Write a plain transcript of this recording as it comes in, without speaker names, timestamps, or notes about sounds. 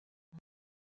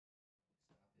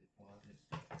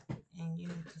You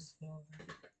need to spill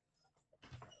that.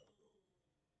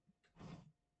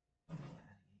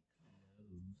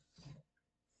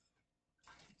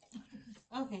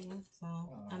 Okay, so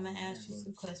I'm gonna ask you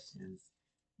some questions.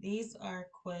 These are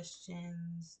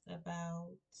questions about.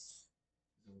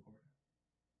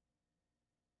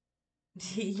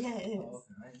 Yes. Oh,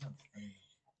 okay.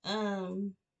 I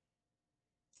know.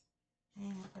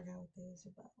 Dang, I forgot what this was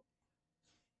about.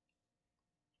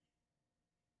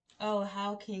 Oh,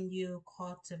 how can you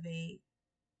cultivate?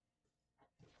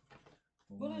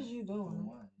 What is you doing?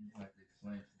 You have to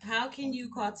explain. How can you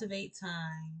cultivate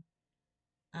time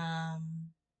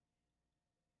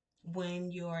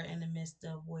when you're in the midst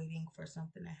of waiting for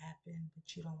something to happen,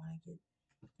 but you don't want to get,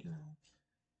 you know,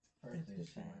 First, too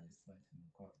she might fast? explain to me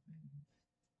cultivating.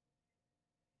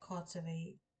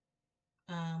 Cultivate,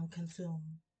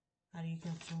 consume. How do you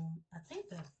consume? I think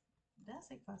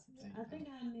that's a cultivate. I think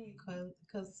I need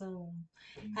consume.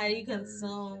 How do you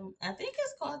consume? I think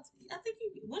it's called. I think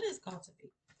you. What is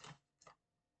cultivate?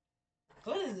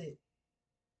 What is it?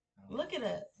 Look it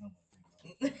up.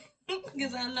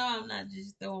 Because I know I'm not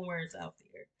just throwing words out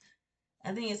there.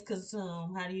 I think it's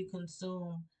consume. How do you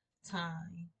consume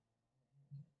time?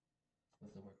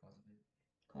 What's the word cultivate?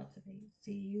 Cultivate.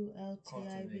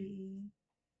 Cultive.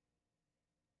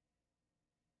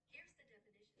 Here's the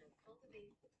definition of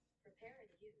cultivate: prepare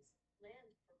and use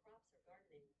land for crops or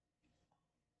gardening.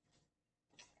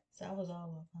 So I was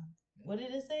all up, huh? What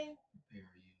did it say? Prepare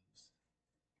or use.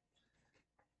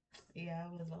 Yeah,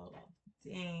 I was all up.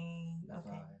 Dang. That's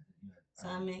Okay. why So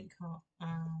I meant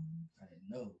I didn't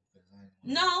know because I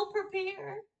didn't. No,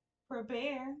 prepare.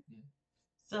 Prepare. Yeah.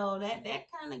 So that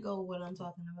kind of go what I'm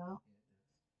talking about.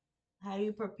 How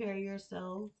you prepare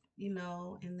yourself, in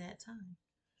that time.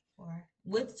 Or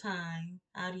with time,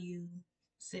 how do you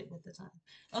sit with the time?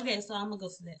 Okay, so I'm gonna go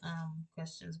to the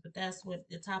questions, but that's what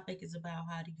the topic is about.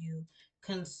 How do you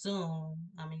consume?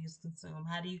 I'm gonna use consume.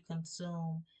 How do you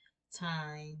consume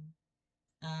time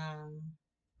um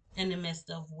in the midst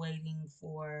of waiting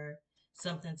for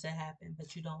something to happen,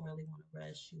 but you don't really want to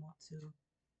rush. You want to,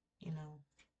 you know.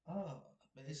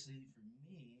 Basically for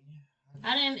me,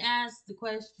 I didn't ask the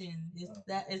question.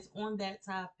 It's on that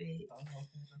topic.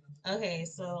 Okay,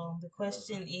 so the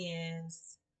question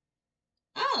is,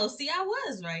 oh, see, I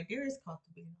was right. There is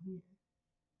cultivator here.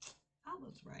 I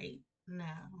was right.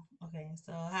 Now, okay,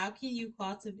 so how can you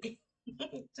cultivate?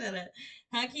 Shut up.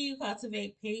 How can you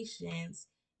cultivate patience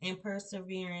and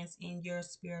perseverance in your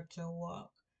spiritual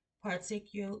walk?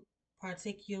 Particular,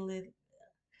 particular,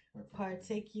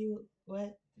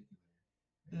 what?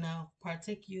 No,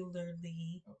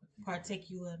 particularly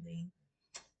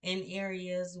in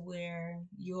areas where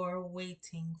you're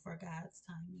waiting for God's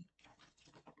timing.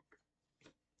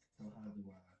 So how do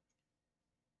I?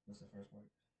 What's the first word?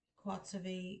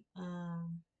 Cultivate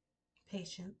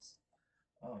patience.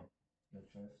 Oh, your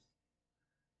trust.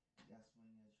 That's when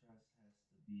your trust has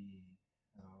to be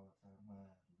at all time high,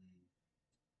 I believe,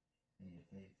 in your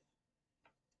faith,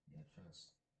 your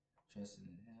trust, trusting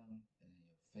in Him, and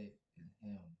your faith in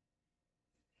Him.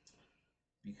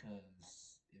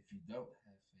 Because if you don't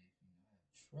have faith, you don't have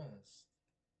trust,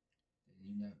 then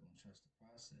you're not gonna trust the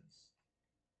process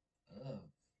of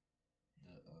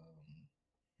the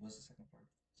What's the second part?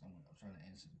 So I'm trying to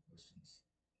answer the questions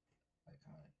like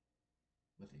how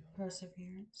what they are.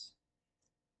 Perseverance.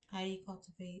 How do you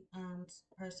cultivate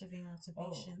perseverance and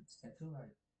patience? I feel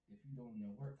like if you're doing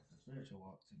your work, the spiritual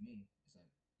walk to me, it's like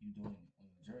you doing it on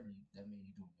your journey. That means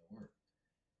you're doing your work.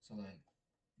 So like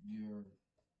you're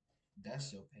that's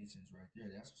your patience right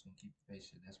there. That's what's gonna keep you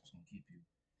patient. That's what's gonna keep you,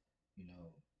 you know,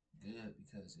 good.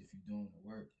 Because if you're doing the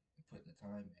work and putting the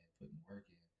time in, putting the work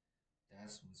in,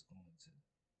 that's what's going to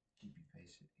keep you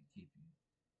patient and keep you,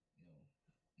 you know,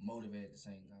 motivated at the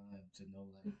same time to know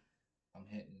like I'm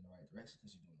heading in the right direction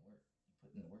because you're doing the work. You're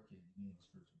putting the work in. You're doing the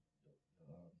spiritual,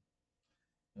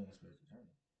 doing the spiritual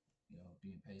journey. You know,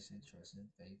 being patient, trusting,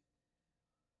 faith,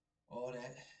 all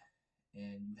that,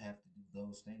 and you have to do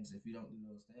those things. If you don't do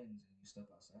those things and you step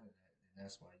outside of that, then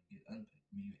that's why you get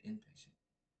impatient.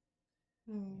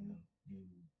 You Hmm. know, you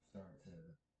start to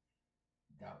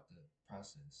doubt the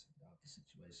process, doubt the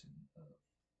situation of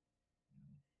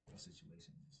a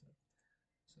situation and stuff.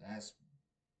 So that's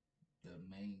the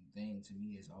main thing to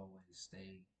me is always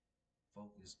stay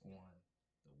focused on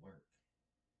the work.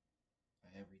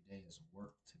 Every day is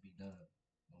work to be done,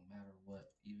 no matter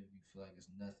what. Even if you feel like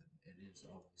it's nothing, it is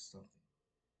always something.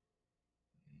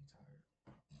 Yeah, you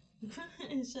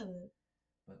tired. Shut up.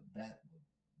 But that's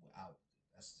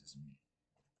just me.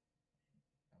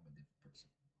 I'm a different person.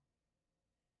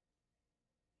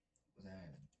 What's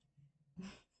that?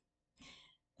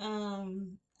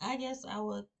 Um, I guess I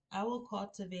will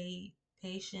cultivate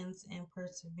patience and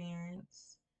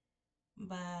perseverance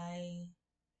by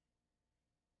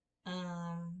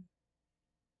um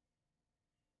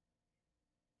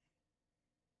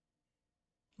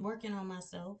working on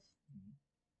myself,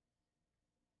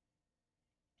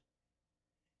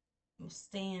 Mm-hmm.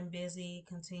 staying busy,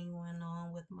 continuing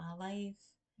on with my life.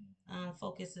 Mm-hmm.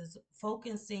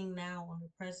 Focusing now on the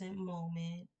present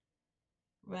moment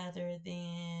rather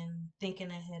than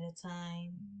thinking ahead of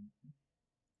time.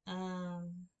 Mm-hmm.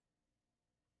 Um,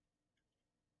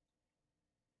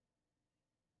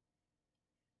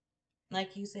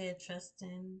 like you said,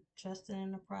 trusting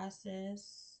in the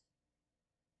process,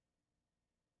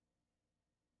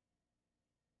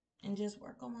 and just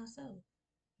work on myself.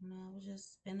 I would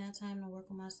just spend that time to work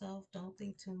on myself. Don't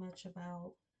think too much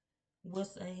about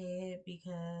what's ahead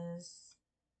because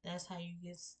that's how you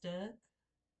get stuck.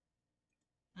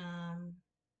 Um,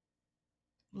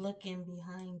 Looking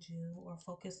behind you or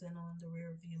focusing on the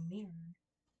rear view mirror,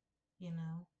 you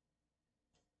know,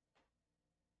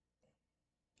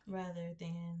 rather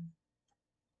than,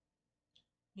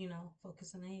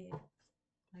 focusing ahead.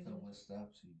 I So guess. what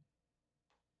stops you?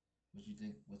 What you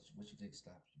think? What you think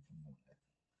stops you from doing that?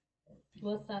 Or people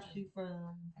What in stops you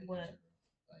general, from like in what? general,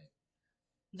 like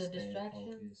The staying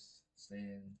distractions? focused,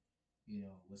 staying.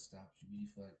 What stops you? What do you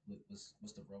feel like?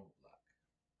 What's the roadblock?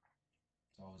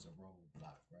 It's always a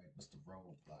roadblock, right? What's the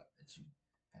roadblock that you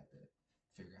have to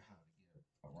figure out how to get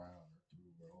around or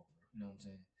through or over? You know what I'm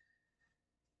saying?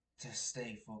 To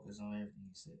stay focused on everything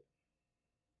you said.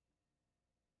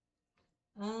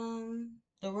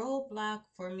 The roadblock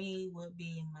for me would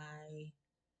be my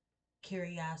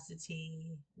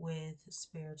curiosity with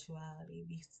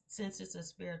spirituality. Since it's a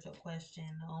spiritual question,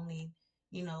 only,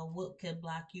 what could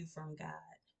block you from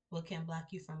God? What can block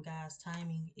you from God's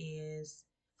timing is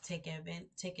taking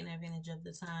advantage of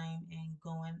the time and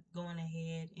going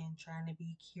ahead and trying to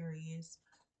be curious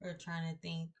or trying to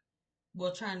think,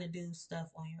 well, trying to do stuff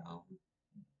on your own.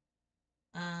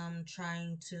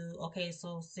 Trying to, okay,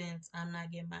 so since I'm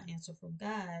not getting my answer from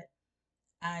God,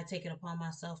 I take it upon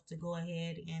myself to go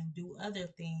ahead and do other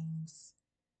things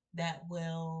that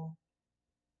will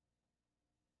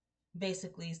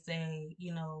basically say,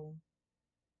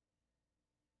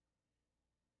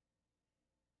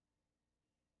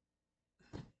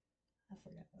 I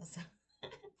forgot what I said.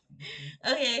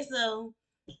 Okay. Okay, so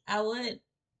I would,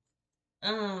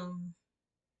 um,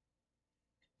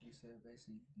 You said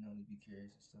basically, to be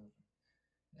curious and stuff.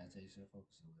 And that takes your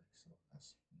focus away. So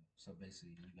that's so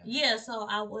basically you gotta. yeah, so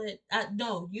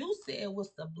no, you said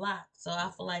what's the block. So I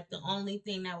feel Okay. like the Okay. only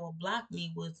thing that would block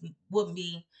me would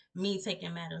be me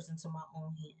taking matters into my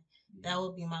own hand. Yeah. That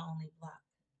would be my only block.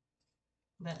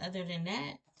 But other than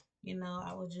that,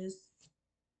 I would just,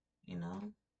 you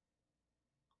know,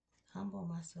 humble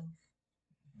myself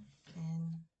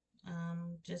and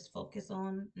just focus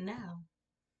on now,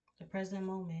 the present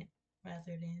moment,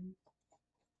 rather than.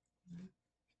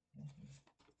 Okay.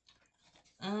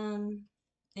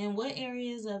 In what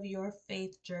areas of your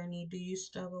faith journey do you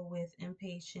struggle with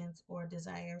impatience or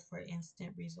desire for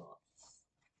instant results?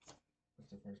 What's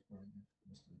the first part again?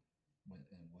 What's the what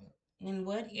and what? In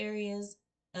what areas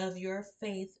of your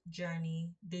faith journey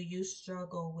do you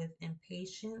struggle with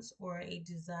impatience or a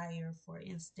desire for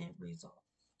instant results?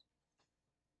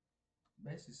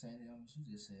 Basically saying what you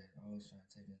just said. I always trying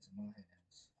to take it into my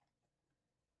hands.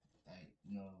 Like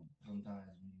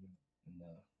sometimes when you in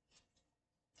the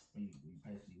when you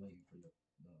patiently waiting for your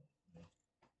the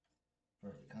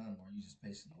perfect come, or you just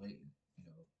patiently waiting.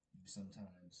 You sometimes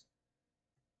want to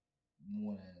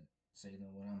say,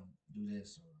 what, I'm gonna do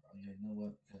this, or you know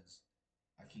what, because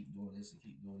I keep doing this and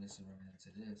keep doing this and running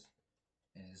into this,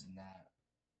 and it's not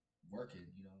working.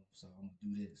 So I'm gonna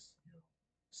do this.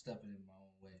 Stepping in my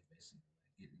own way, basically,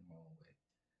 like getting in my own way.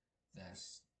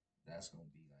 That's gonna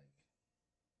be like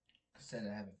instead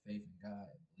of having faith in God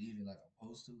and believing like I'm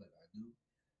supposed to, like I do,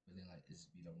 but then like it's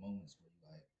be the moments where you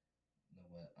like, you know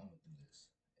what, I'm gonna do this,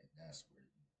 and that's where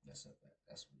you mess up at.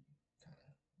 That's where you kind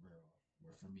of rear off.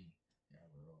 Where for me, yeah, I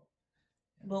rear off.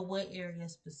 Yeah, I But rear off. what area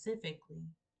specifically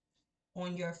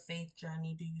on your faith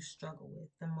journey do you struggle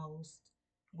with the most?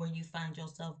 Where you find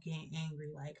yourself getting angry,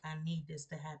 like I need this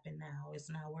to happen now. It's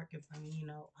not working for me.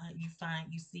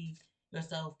 You see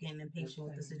yourself getting Just impatient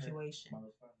with the taking care of situation. my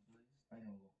responsibilities. I ain't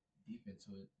gonna go deep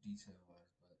into it detail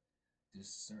wise, but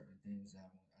just certain things that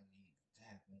I need to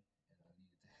happen, and I need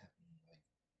it to happen like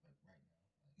right now.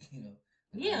 Like like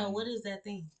I Yeah, what need. is that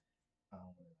thing? I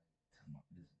don't want to like tell my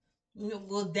business.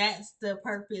 Well, that's the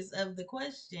purpose of the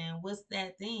question. What's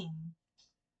that thing?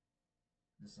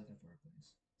 Just looking for a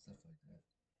place, stuff like that.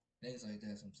 things like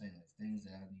that. So I'm saying like things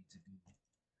that I need to do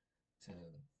to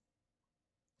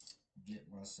get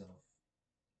myself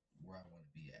where I want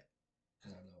to be at,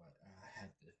 because I know I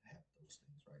have to have those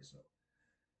things right. So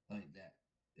like that,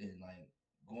 and like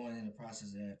going in the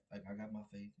process of that, like I got my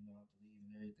faith, I believe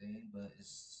in everything, but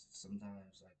it's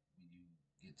sometimes like when you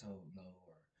get told no,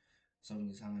 or so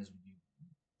many times when you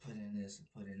put in this and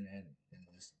put in that, and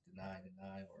it's deny,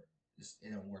 or it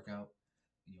don't work out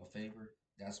in your favor.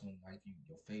 That's when like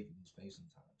your faith lose faith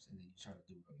sometimes, and then you try to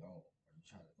do it on your own, or you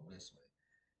try to go this way,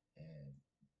 and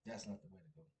that's not the way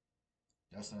to go.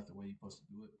 That's not the way you're supposed to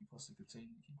do it. You're supposed to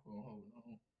continue to keep on holding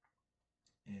on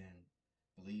and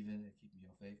believing and keeping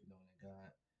your faith and knowing that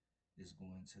God is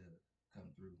going to come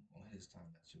through on His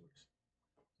time, not yours.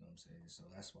 You know what I'm saying?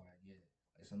 So that's why I get it.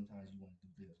 Like sometimes you want to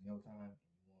do this in your time,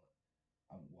 and you want,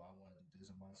 I want to do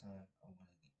this in my time. I want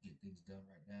to get things done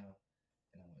right now,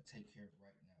 and I want to take care of it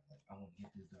right now. Like I want to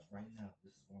get this done right now.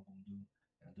 This is what I'm gonna do,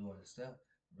 and I do all this stuff.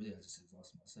 Really, I just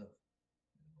exhaust myself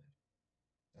in a way.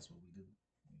 That's what we do.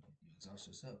 You exhaust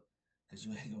yourself because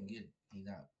you ain't gonna get it. You're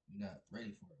not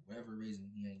ready for it. Whatever reason,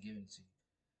 he ain't giving it to you.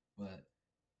 But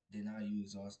then now you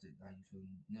exhausted. Now you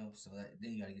feeling. So that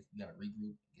then you gotta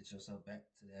regroup, get yourself back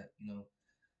to that.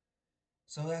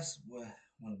 So that's what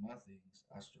one of my things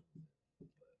I struggle with.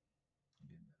 But I'm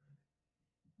getting better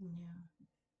Yeah.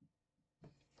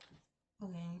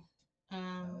 Okay. at it.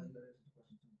 Um. You gotta answer the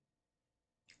question too.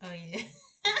 Oh yeah.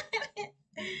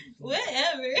 Slow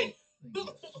Whatever. slick.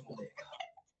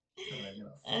 Try to get a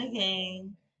slick Okay.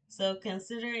 one. So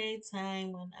consider a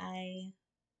time when I.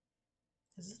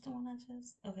 Is this the one I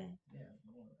just? Okay. Yeah,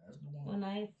 that's the one. When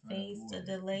I Try to faced a avoid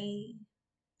it. delay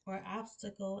or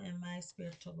obstacle in my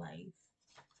spiritual life.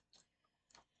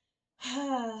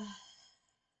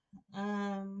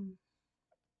 um.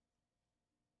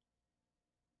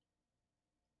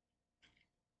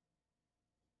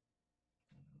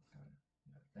 Okay.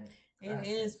 You gotta think. It Gotta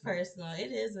think is too. personal.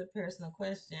 It is a personal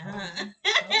question, Told huh? you.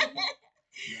 Told you.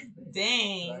 You gotta think. But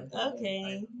Dang. I Okay.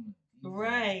 ain't gonna go deep on it.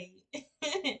 Right.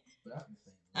 But I can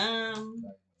say a little bit. um. But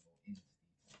I ain't gonna go into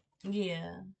detail.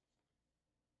 Yeah.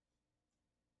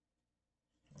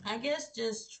 I guess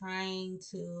just trying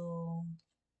to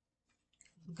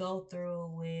go through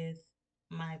with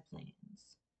my plans.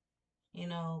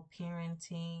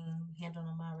 Parenting,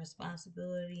 handling my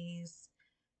responsibilities,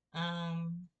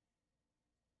 um,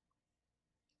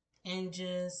 and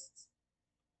just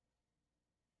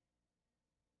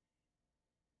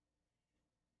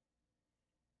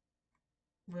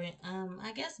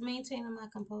I guess maintaining my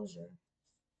composure.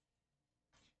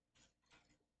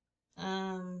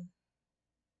 Um,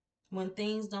 when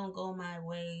things don't go my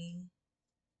way,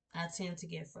 I tend to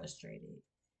get frustrated,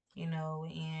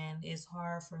 and it's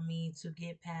hard for me to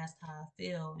get past how I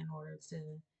feel in order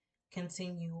to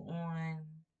continue on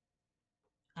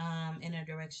in a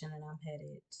direction that I'm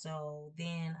headed. So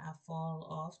then I fall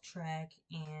off track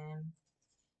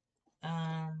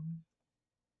um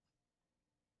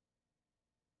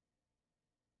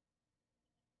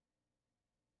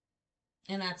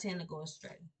and I tend to go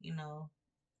astray,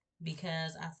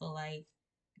 because I feel like,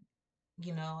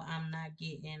 I'm not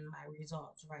getting my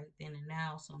results right then and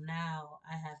now. So now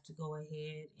I have to go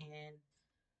ahead and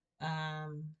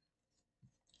um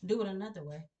do it another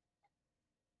way.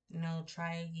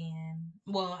 Try again.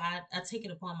 Well, I take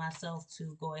it upon myself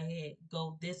to go ahead,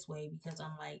 go this way because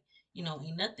I'm like,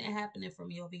 ain't nothing happening for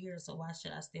me over here. So why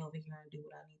should I stay over here and do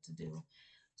what I need to do?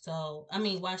 So, I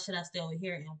mean, why should I stay over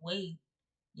here and wait,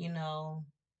 you know,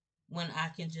 when I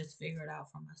can just figure it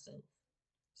out for myself?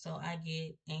 So I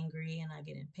get angry and I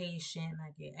get impatient and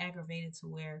I get aggravated to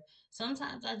where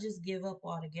sometimes I just give up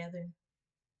altogether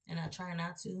and I try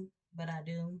not to, but I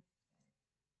do.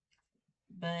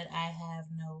 But I have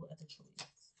no other choice.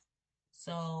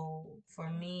 So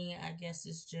for me, I guess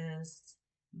it's just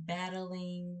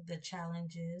battling the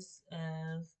challenges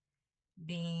of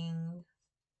being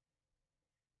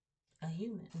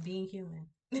being human.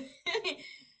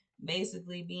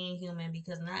 Basically, being human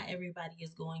because not everybody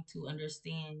is going to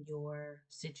understand your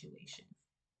situation.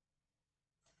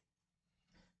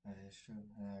 That is true.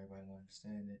 Not everybody gonna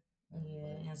understand it.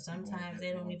 Yeah, and People sometimes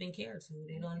they don't even care to.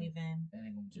 They don't even, and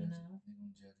they gonna you judge it. know. They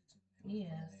gonna judge it too.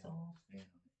 Yeah, They so don't stand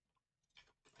on it.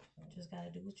 So, just gotta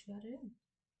do what you gotta do.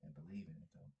 and believe in it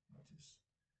though. Just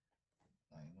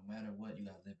like no matter what, you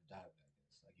gotta live or die with. I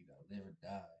guess like you gotta live or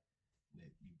die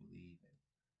with you believe in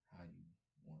how you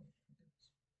want it. I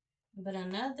guess. But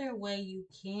another way you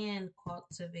can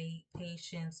cultivate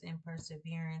patience and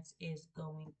perseverance is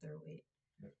going through it.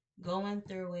 Yep. Going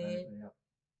through it, Yep.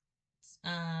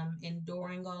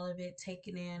 enduring all of it,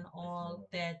 taking in all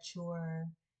that you're,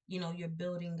 you're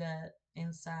building up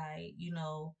inside,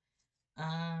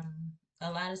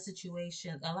 a lot of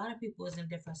situations, a lot of people is in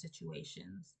different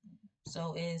situations.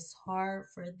 So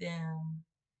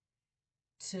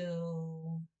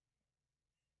to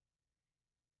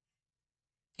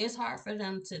it's hard for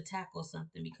them to tackle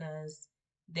something because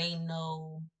they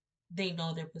know they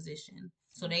know their position.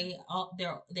 So they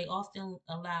often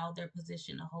allow their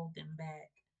position to hold them back.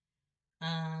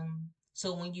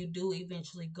 So when you do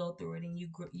eventually go through it and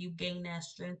you gain that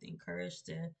strength and courage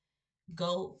to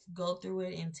go through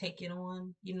it and take it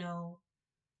on,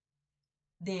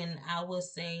 then I would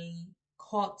say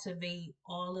cultivate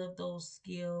all of those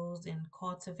skills and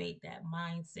cultivate that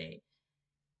mindset.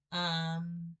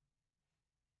 Um,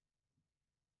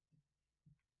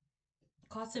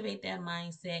 cultivate that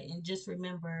mindset and just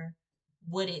remember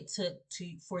what it took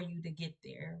to for you to get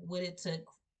there, what it took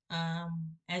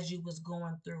as you was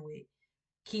going through it.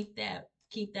 Keep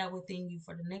that within you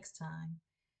for the next time.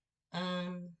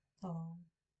 Um, hold on.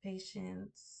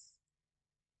 Patience,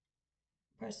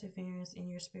 perseverance in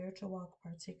your spiritual walk,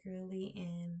 particularly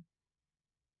in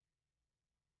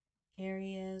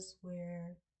areas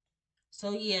where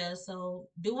so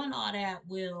doing all that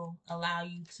will allow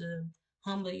you to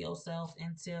humble yourself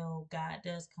until God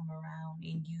does come around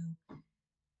and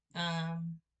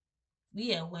um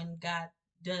when God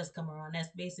does come around, that's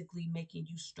basically making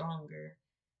you stronger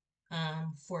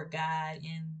for God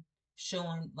and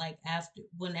showing like after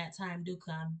when that time do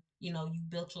come, you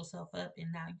built yourself up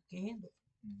and now you can handle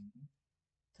it. Mm-hmm.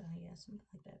 So yeah, something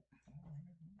like that. All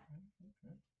right, all right,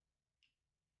 okay.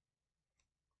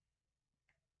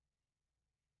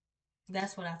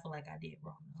 That's what I feel like I did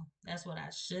wrong though. That's what I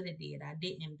should have did. I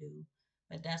didn't do,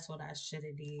 but that's what I should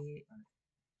have did.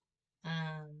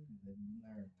 Live and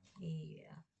learn.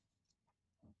 Yeah.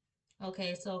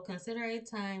 Okay, so consider a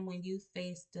time when you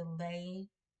face delay.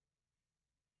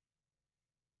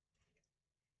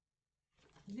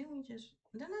 Didn't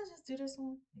I just do this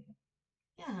one? Mhm.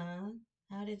 Yeah.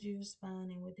 How did you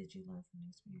respond and what did you learn from the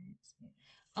experience?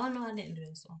 Oh no, I didn't do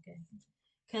this one. Okay.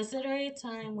 Consider a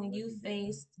time when you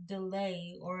faced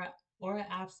delay or an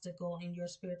obstacle in your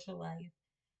spiritual life.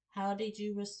 How did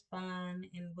you respond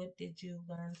and what did you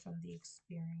learn from the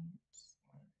experience?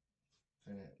 All right.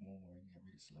 Say that one more again.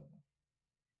 Read it slow.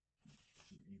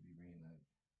 You be reading like,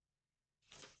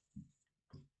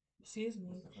 Excuse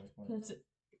what's me. the first part? Cons-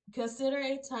 Consider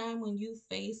a time when you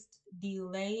faced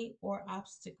delay or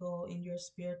obstacle in your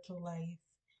spiritual life.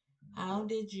 How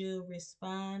did you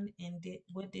respond and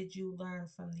what did you learn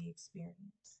from the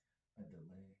experience? A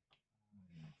delay.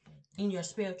 Yeah, In your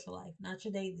spiritual life, not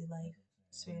your daily life,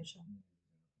 that's what I'm saying. spiritual. Let me give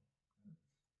you an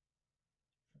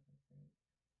example. Okay.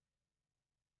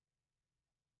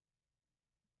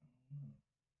 I don't know.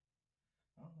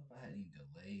 I don't know if I had any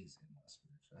delays in my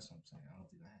spiritual. That's what I'm saying. I don't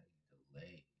think I had any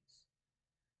delays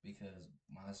because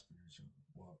my spiritual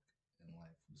walk in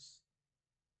life was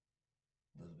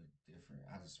a little bit different.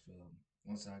 I just feel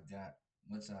once I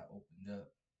opened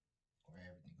up or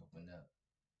everything opened up,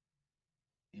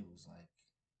 it was like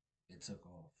it took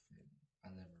off, and I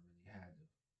never really had to,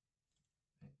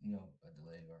 a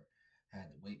delay or had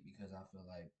to wait because I feel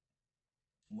like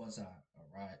once it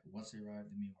arrived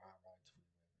to me or I arrived to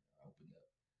wherever I opened up,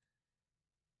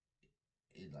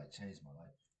 it like changed my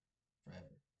life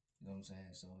forever. You know what I'm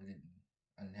saying? So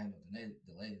I didn't have no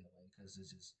delay in the way because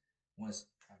it's just once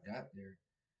I got there,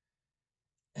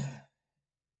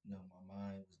 my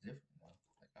mind was different. Like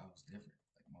I was different.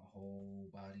 Like my whole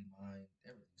body, mind,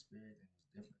 everything, spirit, thing was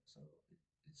different. So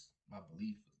it's my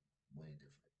belief was way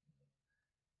different.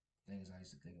 Things I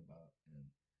used to think about and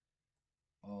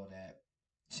all that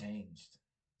changed.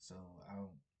 So I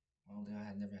don't think I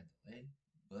had never had delay,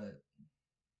 but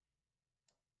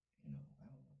I don't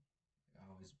know. I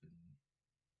always been,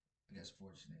 I guess,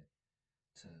 fortunate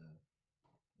to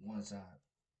once I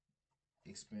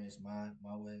experienced my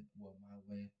way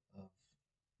of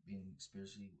being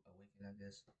spiritually awakened. I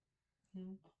guess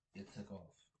Mm-hmm. it took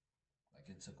off. Like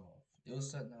it took off. It was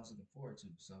something I was looking forward to.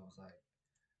 So it was like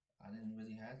I didn't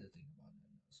really have to think about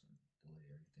nothing else or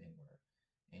delay or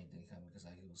anything coming because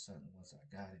like it was something once I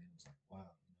got it, it was like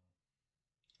wow.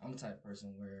 I'm the type of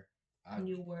person where I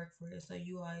You work for it, so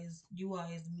you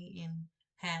always meeting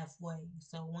halfway.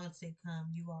 So once it come,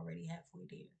 you already halfway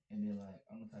there. and then like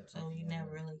I'm the type of So person you though never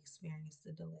where really experienced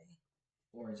the delay.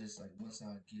 or just like once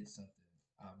I get something,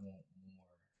 I want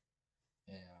more,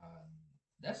 and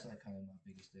that's like kind of my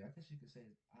biggest thing. I guess you could say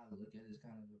I look at it as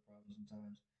kind of a problem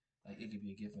sometimes. Like it could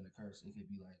be a gift and a curse. It could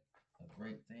be like a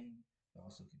great thing, but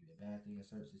also could be a bad thing in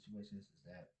certain situations. Is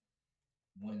that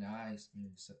when I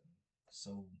experience something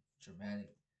so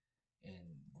dramatic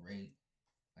and great,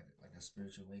 like a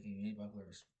spiritual awakening. Anybody who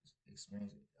ever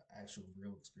experienced actual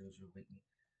real spiritual awakening,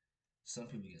 some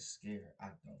people get scared. I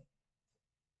don't.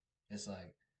 It's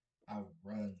like I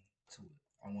run to it.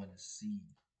 I want to see.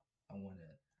 I want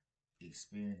to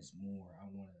experience more. I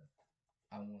want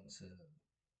to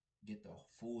get the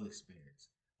full experience.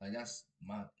 Like that's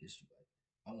my issue. Like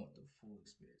I want the full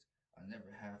experience. I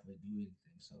never halfway do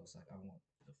anything, so it's like I want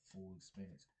the full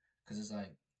experience. Cause it's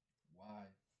like, why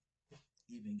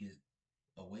even get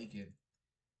awakened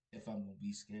if I'm gonna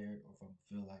be scared or if I'm gonna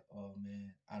feel like, oh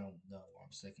man, I don't know, or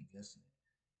I'm second guessing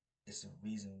it. It's a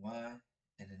reason why,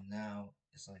 and then now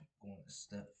it's like going a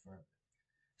step further.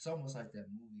 It's almost like that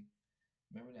movie.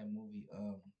 Remember that movie,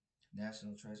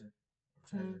 National Treasure or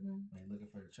Treasure, Mm-hmm. when they're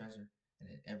looking for the treasure, and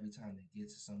then every time they get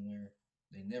to somewhere,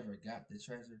 they never got the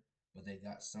treasure, but they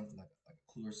got something like a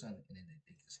clue or something, and then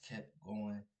they just kept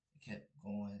going,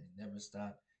 and never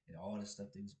stopped, and all the stuff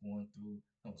they was going through,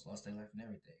 almost lost their life and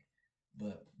everything.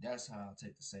 But that's how I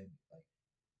take the same like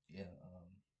yeah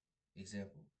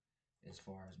example as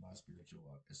far as my spiritual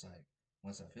walk. It's like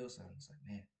once I feel something, it's like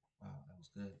man, wow, that was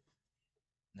good.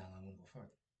 Now I want to go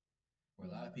further. Where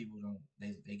a lot of Yeah. people don't,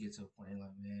 they get to a point they're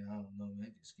like, man, I don't know, man,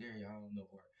 it gets scary, I don't know,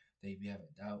 or they be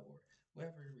having doubt or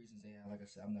whatever the reasons they have. Like I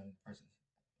said, I'm not in the person's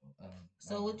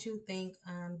So mind. what you think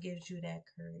gives you that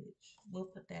courage?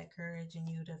 What put that courage in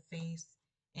you to face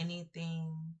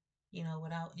anything,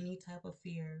 without any type of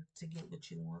fear to get what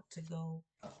you want to go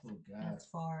I feel God as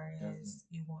far doesn't. as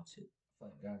you want to? I feel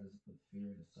like God doesn't put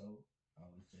fear in the soul. I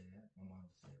always say that. My mom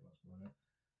would say it while I was growing up.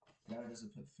 God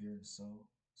doesn't put fear in the soul,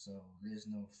 so there's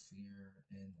no fear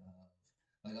in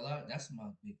like a lot. That's my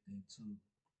big thing too.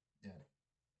 That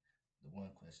the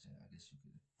one question I guess you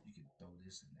could throw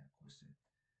this in that question.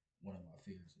 One of my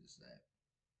fears is that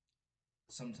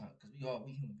sometimes because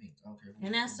we human beings. I don't care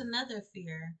And who that's you. another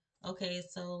fear. Okay,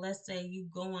 so let's say you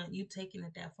taking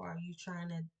it that far, you trying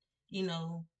to, you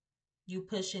know, you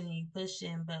pushing and you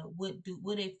pushing, but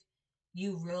what if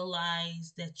you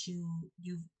realize that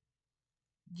you've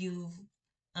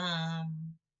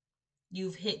um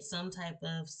you've hit some type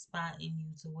of spot in you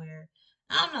to where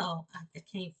I don't know, I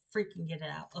can't freaking get it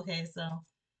out. Okay, so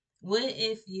what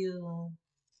if you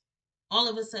all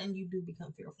of a sudden you do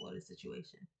become fearful of the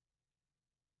situation?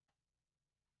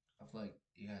 I feel like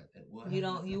yeah, what You have me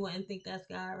don't feel you wouldn't think that's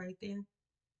God right there?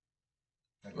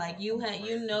 like if Like I'm you afraid of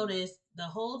something. noticed the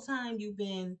whole time you've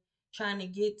been trying to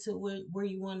get to where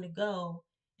you want to go,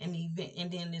 and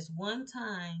then this one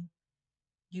time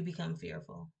you become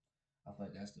fearful. I feel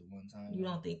like that's the one time You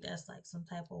like don't think that's like some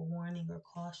type of warning or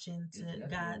caution it's to definitely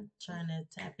God trying to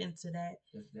tap into that,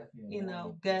 it's definitely a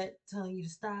warning. gut telling you to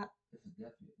stop? This is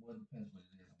definitely well it depends what it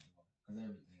is I'm doing because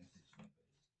everything is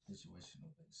situational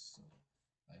based. So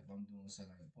like if I'm doing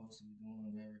something I'm supposed to be doing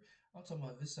whatever, I'm talking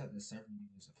about if it's something that's serving you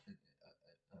as a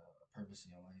purpose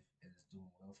in your life and it's doing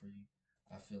well for you.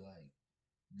 I feel like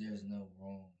there's no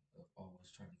wrong of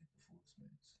always trying to get the full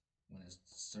experience when it's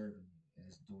serving you and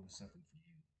it's doing something for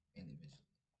you individually.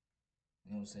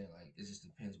 You know what I'm saying? Like it just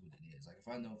depends what it is. Like if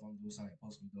I know if I'm doing something I'm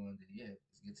supposed to be doing, then yeah,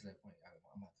 let's get to that point.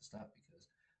 I'm about to stop because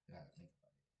I gotta think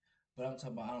about it. But I'm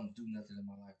talking about I don't do nothing in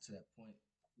my life to that point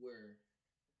where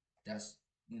that's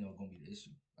gonna be the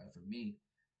issue. Like for me,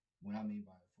 what I mean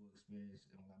by the full experience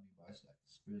and what I mean by it's like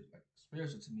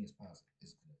spiritual to me is positive.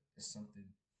 It's good. It's something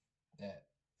that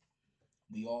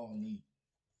we all need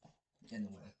in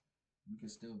a way. You can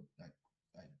still like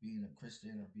being a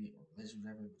Christian or being a religious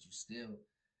whatever, but you still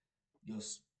your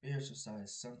spiritual side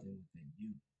is something within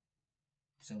you.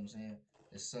 See what I'm saying?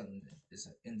 It's something that it's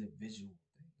an individual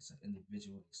thing. It's an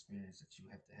individual experience that you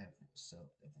have to have for yourself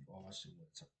that we all should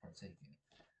want to partake in.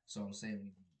 So I'm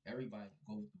saying everybody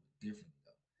go through it differently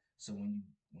though. So when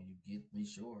you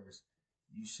reach yours,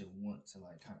 you should want to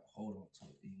like kind of hold on to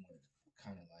it. You want to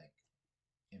kind of like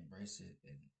embrace it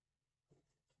and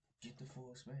get the full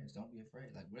experience. Don't be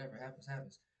afraid. Like whatever happens,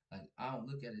 happens. Like I don't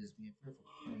look at it as being fearful,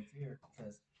 being fear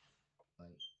because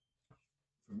like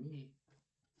for me,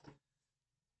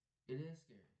 it is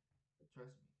scary.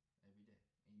 Trust me, every day.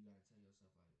 And you gotta tell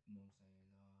yourself like, you know what I'm saying? No,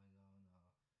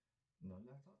 no, no. You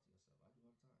gotta talk to yourself. I do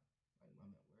all the time. Like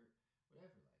I'm at work,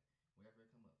 whatever. Like wherever it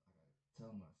come up, I gotta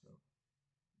tell myself,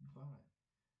 you fine,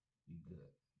 you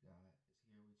good. God is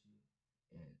here with you.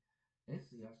 And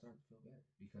instantly, I start to feel better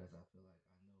because I feel like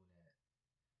I know that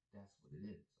that's what it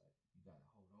is. Like you gotta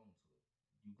hold on to it.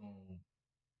 You gon'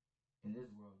 in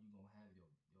this world, you gonna have your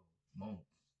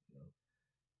moments, you know,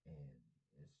 and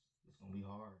it's gonna be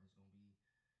hard. It's gonna be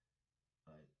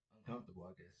like uncomfortable,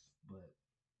 I guess. But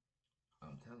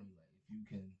I'm telling you, like if you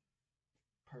can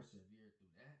persevere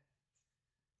through that,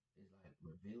 it like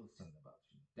reveals something about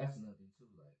you. That's another thing too,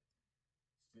 like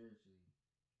spiritually.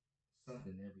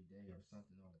 something every day or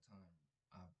something all the time,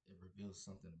 it reveals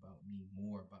something about me,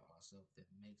 more about myself, that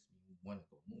makes me want to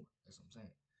go more. That's what I'm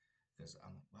saying. Because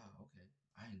I'm like, wow, okay,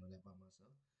 I didn't know that about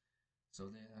myself. So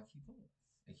then I keep going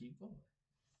and keep going.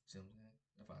 See what I'm saying?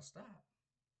 If I stop,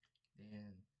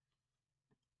 then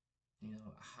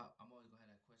I'm always gonna have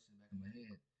that question back in my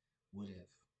head. What if?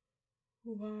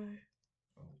 Why?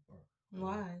 Or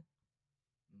Why?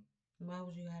 hmm? Why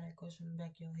would you have that question in the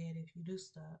back of your head if you do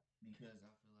stop? Because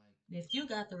I feel like If you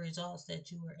got the results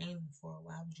that you were aiming for,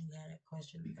 why would you have that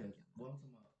question in the back because of your what mind? I'm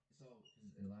talking about, it's all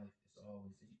because in life it's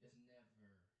always it's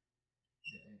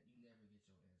never you never get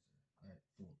your answer like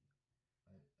fully.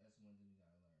 Like that's one thing you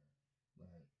gotta learn.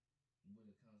 Like when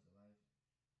it comes to life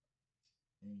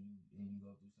and you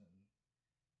go through something,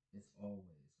 it's always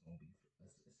gonna be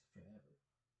it's forever.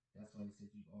 That's why they said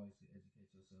you always should educate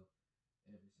yourself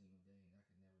every single day,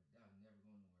 and that'll never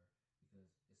go nowhere because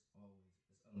it's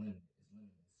unlimited, it's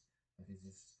limitless. Like it's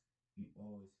just you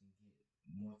always can get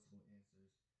multiple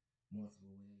answers,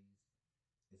 multiple ways,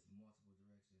 it's multiple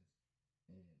directions,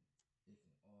 and it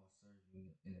can all serve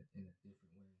you in a different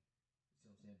way. You see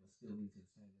what I'm saying? But still lead to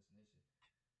the same destination.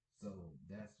 So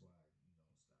that's why you don't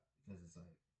stop because it's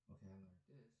like, okay, I learned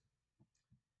this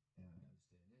and I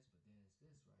understand this, but then it's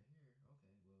this right here. Okay,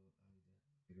 well, I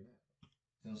need to figure that out.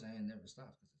 You know what I'm saying? It never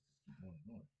stops because it's just keep going and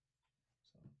going.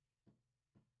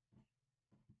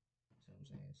 So,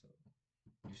 you know what I'm saying?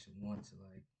 So, you should want to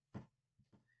like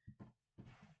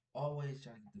always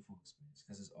try to get the full experience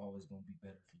because it's always going to be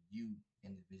better for you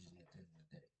individually at the end of the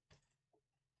day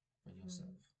for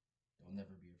yourself. Mm. Don't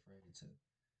never be afraid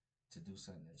to do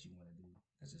something that you want to do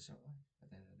because it's your life. At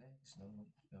the end of the day, it's no one,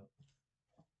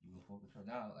 you in full control.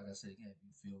 Now, like I said again, if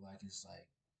you feel like it's like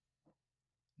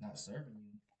not serving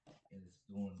you and it's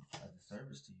doing a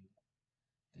disservice to you,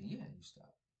 then yeah, you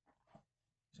stop.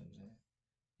 You know what I'm saying?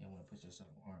 You don't want to put yourself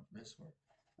at harm, risk, or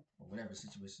whatever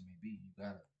situation may be. You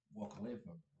gotta walk away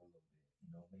from it for a little bit.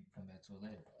 Maybe come back to it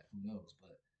later. Like who knows?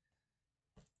 But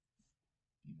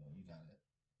you gotta.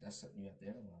 That's something you have to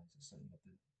analyze. It's something you have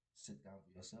to sit down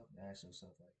with yourself and ask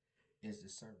yourself, like, is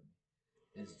this serving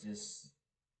me? Is this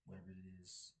whatever it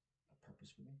is a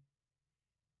purpose for me?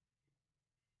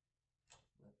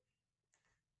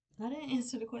 But I didn't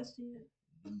answer the question yet.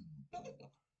 no,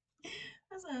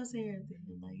 That's what I was here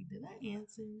thinking. Like, did I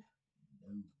answer?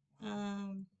 no,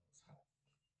 Um, it's hot.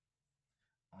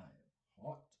 I am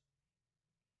hot.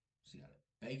 See, got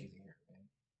a bacon in here, man.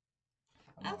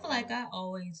 I'm I not feel gonna like lie.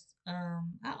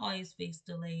 I always face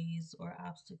delays or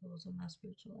obstacles in my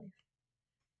spiritual life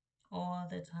all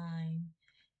the time.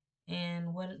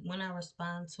 And when I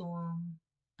respond to them,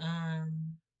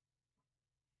 um,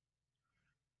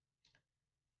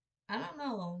 I don't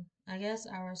know. I guess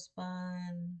I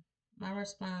respond. My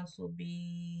response will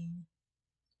be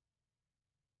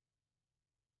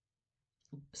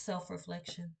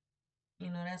self-reflection.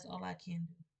 That's all I can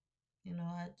do.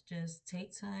 I just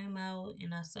take time out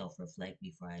and I self-reflect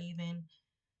before I even,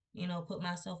 put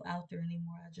myself out there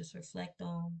anymore. I just reflect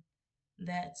on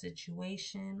that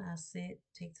situation. I sit,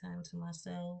 take time to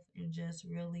myself, and just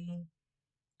really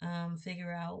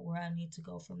figure out where I need to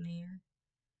go from there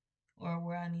or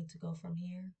where I need to go from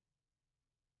here.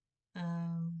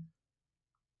 Um,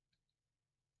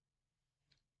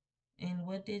 and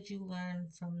what did you learn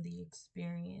from the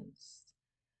experience?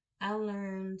 I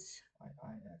learned, I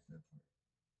asked that part.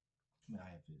 I mean, I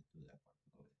have to do that part.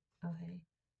 Go ahead.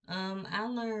 okay. I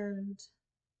learned,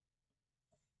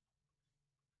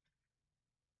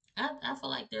 I feel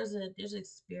like there's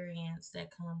experience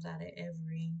that comes out of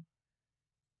every,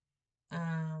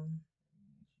 um,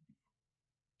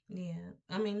 yeah.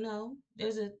 I mean, no,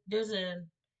 there's a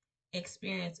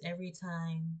experience every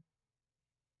time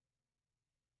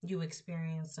you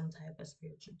experience some type of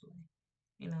spiritual delay.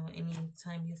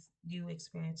 Anytime you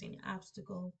experience any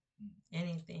obstacle, Mm.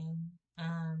 anything,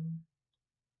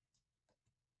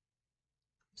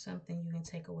 something you can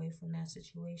take away from that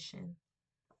situation.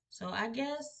 So I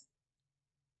guess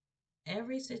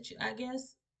I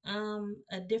guess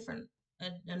a different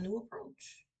a new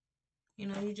approach.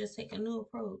 You just take a new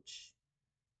approach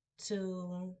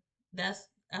to that's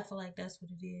I feel like that's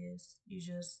what it is. You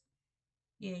just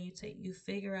yeah, you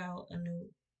figure out a new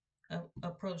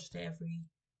approach to every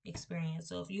experience.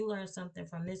 So if you learn something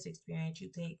from this experience, you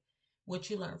take what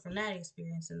you learned from that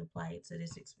experience and apply it to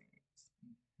this experience.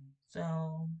 Mm-hmm.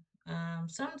 So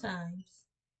sometimes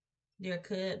there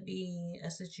could be a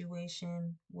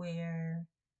situation where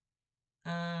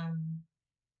um,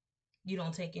 you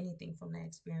don't take anything from that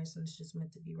experience and it's just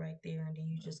meant to be right there, and then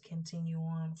you just continue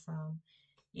on from,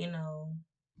 you know,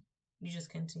 you just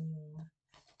continue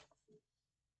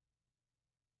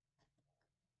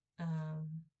on.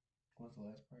 Um, What's the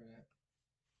last part of that?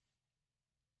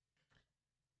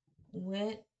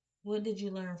 what what did you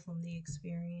learn from the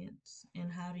experience,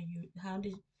 and how did you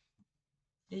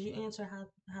answer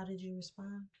how did you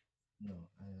respond? No,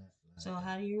 I didn't ask the last So part.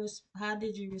 how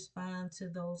did you respond to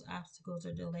those obstacles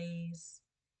or delays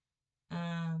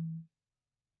um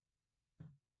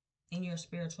in your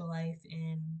spiritual life,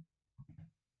 and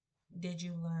did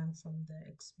you learn from the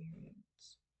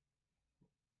experience?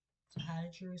 So how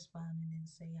did you respond, and then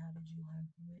say how did you learn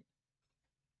from it?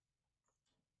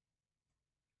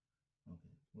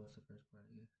 Okay. What's the first part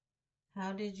again?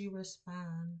 How did you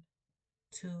respond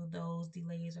to those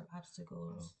delays or Oh,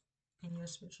 obstacles in your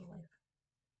spiritual life?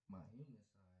 my human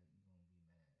side, you're gonna be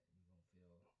mad. You're gonna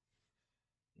feel,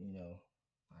 you know,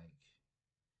 like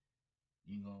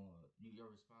your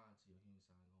response to your human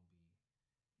side gonna be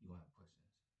you gonna have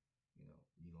questions. You know,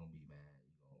 you're gonna be mad.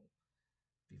 You're gonna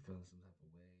be feeling some type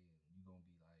of way, and you're gonna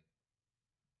be like,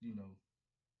 you know,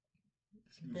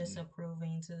 excuse me.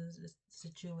 Disapproving to the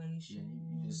Yeah,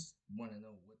 you situation. just want to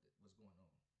know what's going on.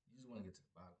 You just want to get to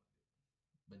the bottom of it.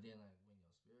 But then, like when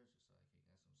your spiritual side kick,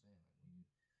 that's what I'm saying. Like when you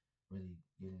really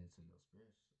get into your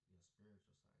spiritual side,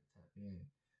 tap in.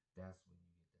 That's when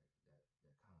you get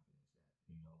that confidence.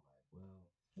 That like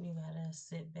You gotta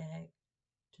sit back,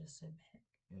 just sit back.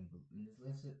 and just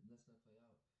let stuff play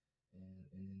out, and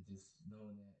then just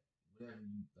knowing that whatever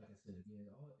you like I said again,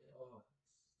 it all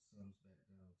sums back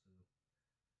down to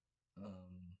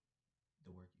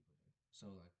the work you put in.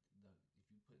 So like if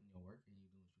you put in your work and you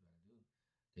do what you gotta do,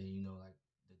 then like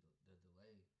the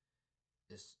delay,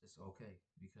 it's okay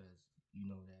because you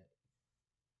know that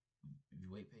if you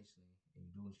wait patiently and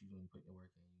you do what you do and you put your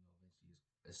work in, eventually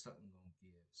it's something gonna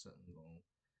give, something gonna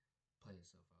play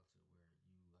itself out to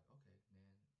where you like, okay,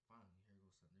 man, finally here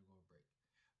goes something, there go a break.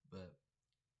 But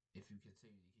if you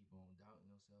continue to keep on doubting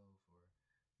yourself, or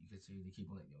you continue to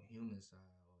keep on letting your human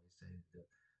side always say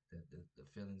the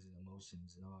feelings and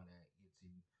emotions and all that get to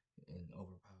you and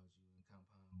overpowers you and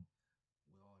compound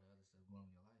with all the other stuff going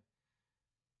on in your life,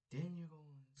 then you're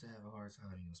going to have a hard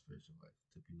time in your spiritual life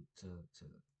to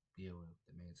be able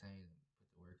to maintain and put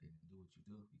the work in and do what you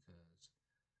do because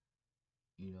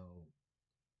you know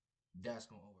that's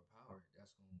gonna overpower it.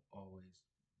 That's gonna always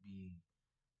be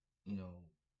you know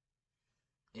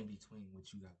in between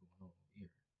what you got going on over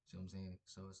here. See what I'm saying?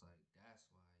 So it's like that's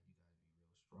why you gotta be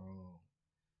real strong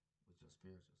with your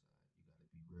spiritual side. You gotta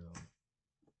be real.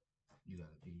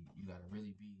 You gotta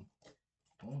really be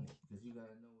on it because you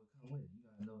gotta know what come with it. You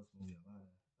gotta know it's gonna be a lot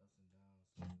of ups and downs,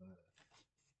 it's gonna be a lot of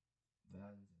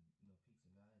valleys and peaks and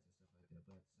valleys and stuff like that.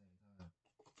 But at the same time,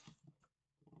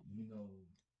 you know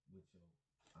with your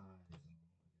eyes on,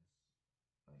 I guess,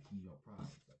 like your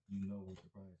prize. Like you know what the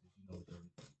prize is. You know what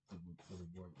the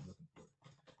reward you're looking for.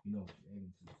 You know what you're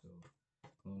aiming to. So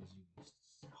as long as you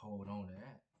hold on to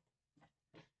that,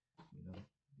 yeah,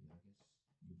 I guess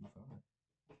you'll be fine.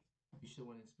 You should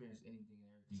want to experience anything and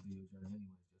everything through your journey,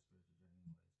 anyways. Your spiritual journey,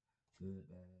 anyways. Good,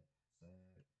 bad,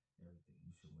 sad, everything.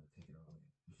 You should want to take it all in.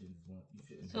 You shouldn't just want. You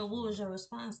shouldn't So just what want was to. your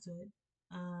response to it?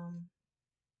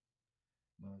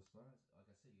 My response, like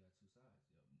I said, you got two sides.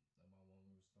 My one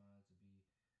response to be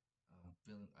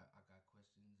feeling I got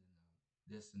questions and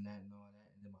this and that and all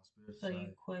that, and then my spiritual So you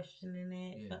side, questioning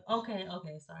it, yeah, but okay,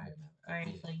 so I yeah, remember. All right,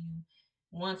 yeah, so you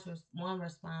one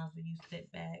response where you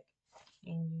sit back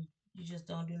and you just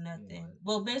don't do yeah. nothing. Like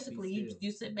Well, be basically, you still,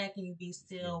 you sit back and you be be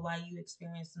still. still while you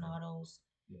experiencing Yeah, all those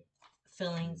yeah. And then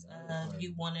feelings the other of part,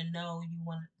 you want to know, you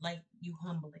want like you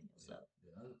humbling yeah, yourself.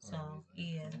 the other part of me So is like,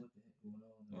 yeah, man, what the heck going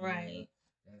on? right.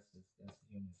 That's the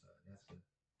human side. That's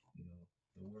you know,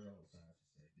 the world side.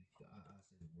 I should say. I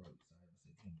say the worldly side. I say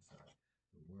the human side.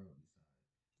 The worldly side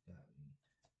got me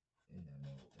in that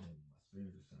mode, and then my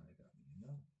spiritual side got me in that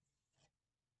mode.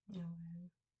 Okay.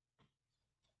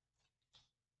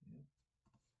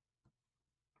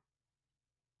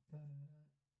 Yeah.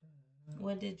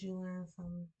 What did you learn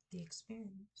from the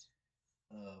experience?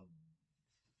 Um,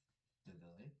 the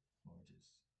delay, or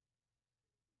just.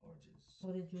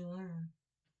 What did you learn?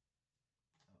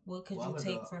 What could Well, you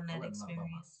take from I that learned a lot about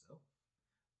experience? myself.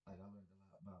 Like I learned a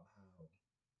lot about how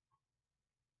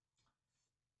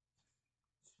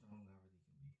strong I really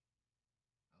can be.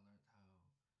 I learned how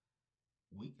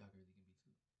weak I really can be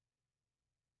too.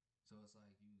 So it's like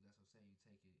that's what I'm saying. You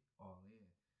take it all in.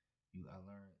 I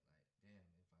learned like, damn,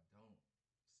 if I don't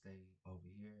stay over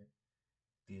here,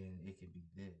 then it can be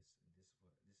this, and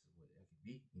this is what it could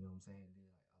be. You know what I'm saying? And then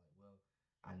like, I like, well,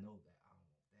 I know that I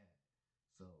don't want that,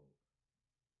 so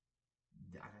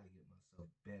I got to get myself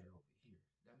better over here.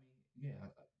 I mean, yeah,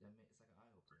 it's like an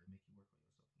eye opener. It make you work on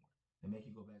yourself more. It make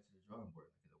you go back to the drawing board,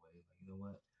 like in a way. Like you know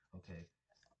what? Okay,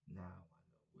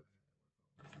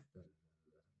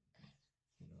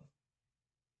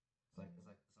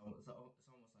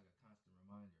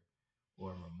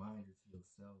 or a reminder to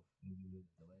yourself when you live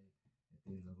delay and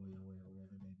things don't go your way or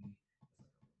whatever it may be. It's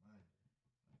like a reminder.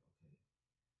 Like, okay,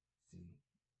 see,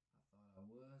 I thought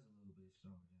I was a little bit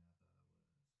stronger than I thought I was,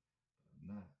 but I'm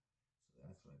not. So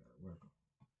that's what I gotta work on.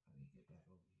 I need to get back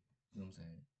over here. You know what I'm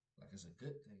saying? Like it's a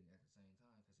good thing at the same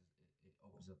time because it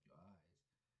opens up your eyes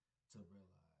to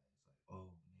realize, like, oh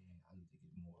man, I need to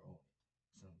get more on it.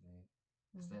 You know what I'm saying?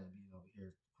 Instead of Mhm. being over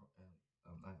here, I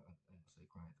ain't gonna say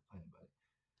crying, complaining about it,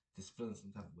 just feeling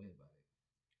some type of way about it.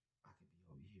 I could be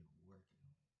over here working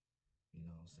on it. You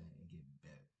know what I'm saying? And getting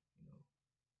better. You know,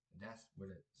 and that's where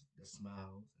the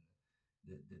smiles and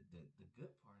the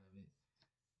good part of it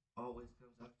always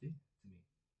comes out there to me.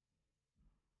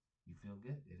 You feel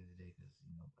good at the end of the day because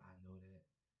you know I know that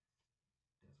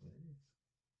that's what it is.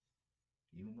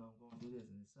 Even though I'm going through this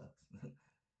and it sucks,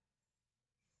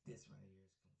 this right here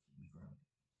is gonna keep me grounded.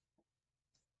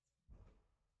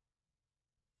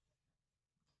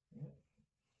 Yeah.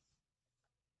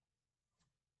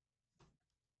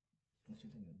 What you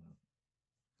thinking about?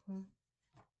 Hmm.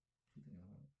 What you thinking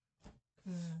about?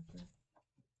 Nothing.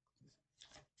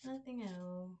 Nothing at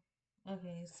all.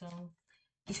 Okay, so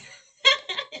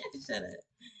shut up.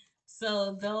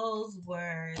 So those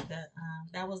were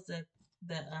that was the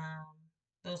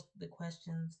those the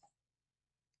questions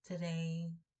today,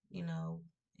 you know,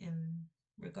 in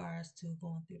regards to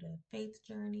going through the faith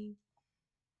journey.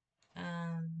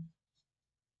 Um,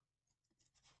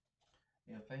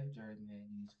 Yeah, faith journey,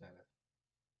 man.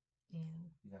 yeah,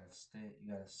 You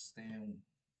gotta stand.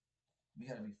 You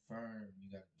gotta be firm.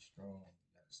 You gotta be strong.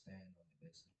 You gotta stand on it.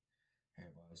 Basically,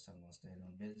 everybody always talking about standing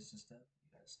on business and stuff. You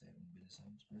gotta stand on business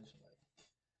and spiritual life.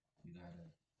 You gotta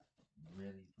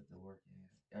really put the work in.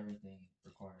 Everything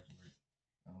requires work.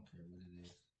 I don't care what it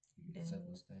is. It could be it the is.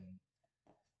 simplest thing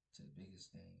to the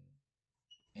biggest thing.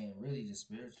 And really, the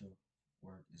spiritual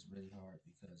work is really hard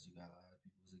because you got a lot of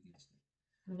people who's against it.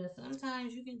 But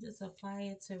sometimes you can just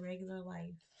apply it to regular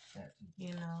life. That too.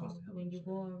 You It's supposed know, to help when us, you right?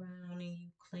 go around and you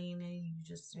cleaning, you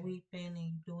just Yeah. sweeping and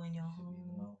you doing your You should be in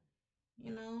the home. moment.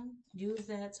 You know, use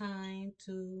that time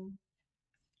to,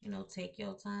 take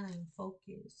your time,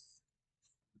 focus,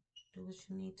 do what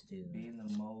you need to do, Be in the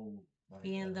mode, like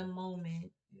be in the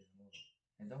moment. yeah, the mode,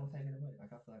 and don't take it away.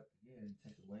 Like I feel like again,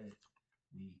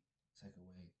 we take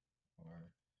away our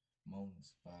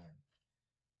moments by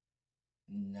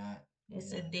not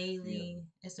It's a feeling. daily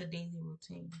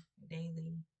routine,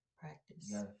 daily You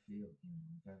practice. gotta feel. You know.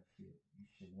 You gotta feel. You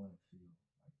should want to feel.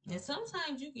 Like And not feel.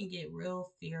 sometimes you can get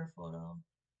real fearful though.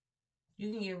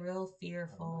 You can get real Pretty much.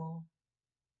 fearful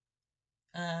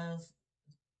of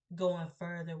going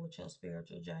further with your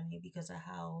spiritual journey because of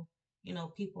how,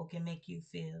 people can make you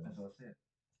feel. That's what I said.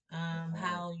 It's hard.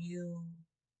 How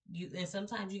and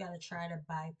sometimes you got to try to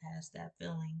bypass that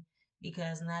feeling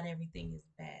because not everything is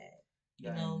bad. You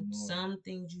gotta ignore. Some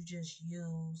things you just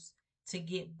use to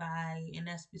get by, and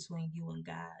that's between you and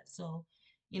God. So,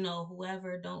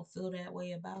 whoever don't feel that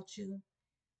way about you,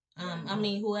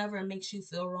 whoever makes you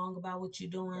feel wrong about what you're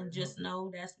doing, just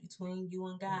know that's between you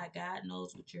and God. God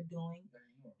knows what you're doing.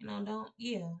 Don't,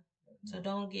 yeah. So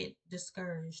don't get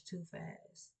discouraged too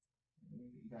fast.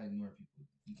 You gotta ignore people.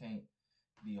 You can't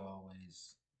be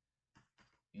always,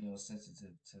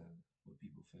 sensitive to what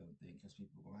people feel and think because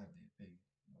people gonna have their opinion.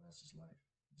 That's just life.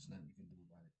 There's nothing you can do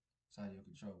about it. It's out of your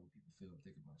control what people feel and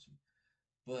think about you.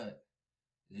 But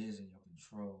it is in your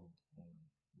control on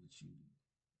what you do.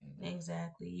 And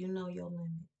Exactly. You know your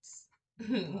limits.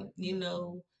 you You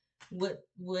know,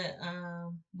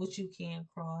 know what you can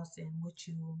cross and what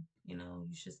you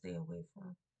should stay away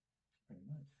from. pretty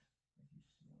much. Like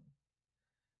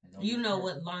and don't be You know afraid.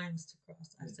 what lines to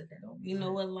cross. I Yeah, said that. don't be You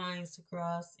know afraid. what lines to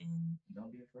cross, and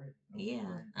Don't be afraid. Don't be yeah.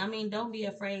 afraid. I mean, Don't don't be be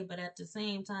afraid. afraid, but at the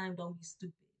same time, don't be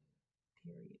stupid.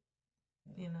 Period.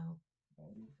 Yeah, You know,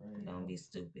 don't be afraid. don't be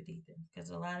stupid either, because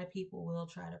a lot of people will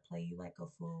try to play you like a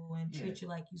fool and Yeah. treat you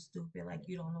like you stupid, like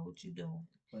you don't know what you're doing.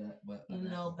 But that's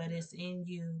But it's in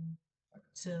you like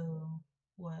I said, to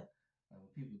what? like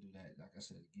when people do that, like I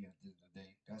said again, at the end of the day,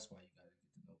 that's why you gotta get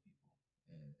to know people,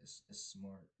 and it's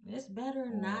smart. It's better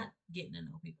Or not getting to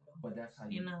know people. but that's how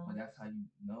You you. know, But that's how you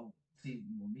know. See,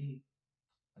 with me,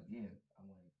 again, I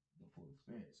want the full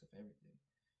experience of everything.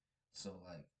 So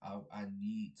like, I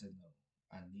need to know.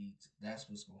 That's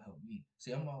what's gonna help me.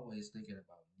 See, I'm always thinking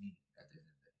about me at the end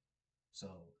of the day. So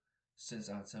since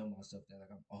I tell myself that,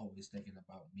 like I'm always thinking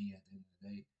about me at the end of the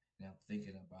day, and I'm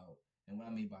thinking about, and what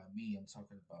I mean by me, I'm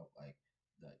talking about like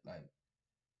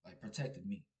like protecting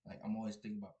me. Like I'm always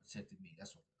thinking about protecting me.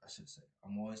 That's what I should say.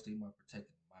 I'm always thinking about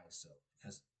protecting myself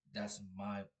because that's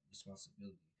my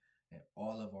responsibility, and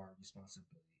all of our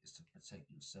responsibility is to protect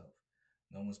yourself.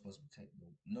 No one's supposed to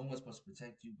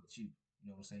protect you but you. You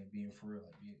know what I'm saying? Being for real,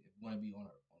 like being if you want to be on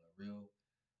a real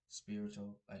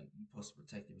spiritual, like you're supposed to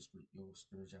protect your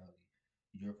spirituality.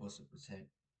 You're supposed to protect.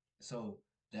 So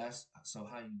so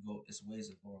how you go. It's ways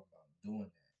of going about doing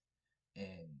that.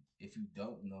 And if you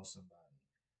don't know somebody,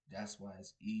 that's why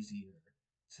it's easier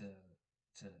to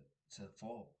to to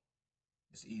fall.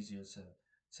 It's easier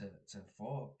to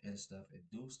fall and stuff and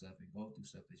do stuff and go through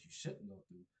stuff that you shouldn't go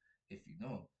through if you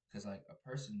know. Because like a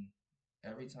person,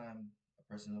 every time a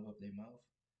person open up their mouth,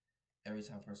 every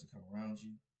time a person come around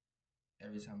you,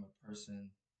 every time a person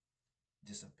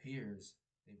disappears,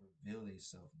 they reveal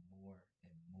themselves more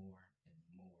and more and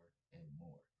more and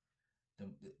more.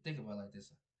 Think about it like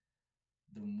this: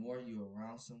 the more you're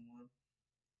around someone,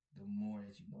 the more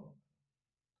that you know about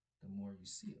them, the more you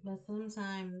see them. But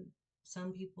sometimes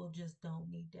some people just don't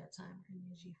need that time or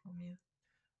energy from you.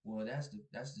 Well, that's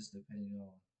just depending on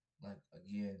like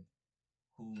again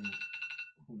who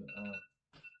who the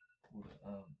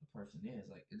the person is.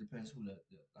 Like it depends who the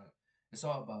like. It's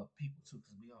all about people too,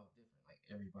 because we all different. Like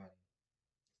everybody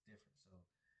is different, so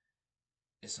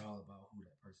it's all about who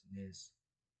that person is.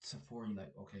 So for you,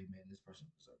 like okay, man, this person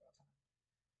deserves our time.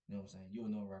 You know what I'm saying?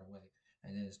 You'll know right away.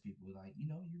 And then there's people like, you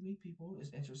meet people, it's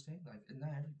interesting. Like,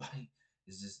 not everybody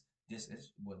is just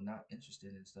well, not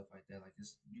interested in stuff like that. Like,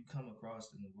 it's you come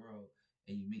across in the world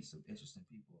and you meet some interesting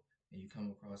people, and you come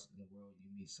across in the world, you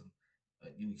meet some,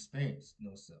 you experience,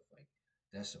 stuff like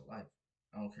that's your life.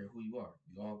 I don't care who you are,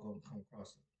 you all go come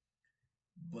across it.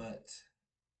 But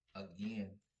again,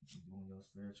 you're doing your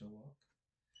spiritual walk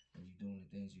and you're doing the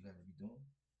things you got to be doing,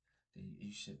 then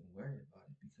you shouldn't worry about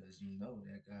it because you know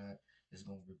that God is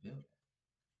going to reveal that.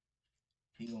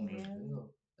 He going to Yeah.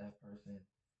 reveal that person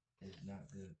is not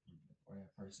good for you or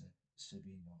that person should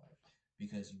be in your life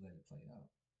because you let it play out.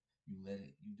 You let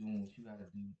it, you doing what you got to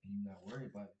do and you're not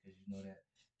worried about it because you know that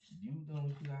you doing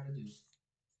what you got to do,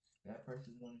 that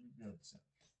person's going to reveal itself.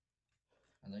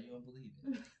 I know you don't believe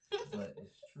it, but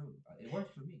it's true. It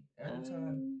works for me.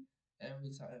 Um,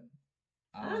 Every time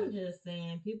I I'm just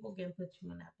saying people can put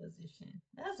you in that position.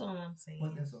 That's all I'm But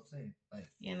saying. that's what I'm saying. Like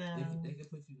You they know, can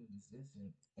put you in a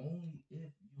position only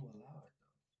if you allow it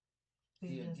though. we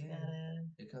See just again, gotta.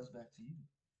 it comes back to you.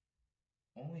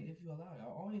 Only if you allow it.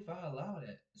 Only if I allow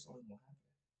that, it's only gonna happen.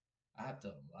 I have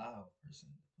to allow a person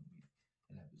to put me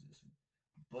in that position.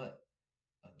 But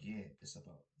again, it's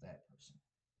about that person.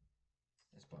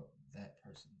 It's about that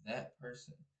person. That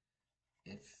person,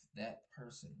 if that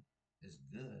person is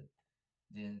good,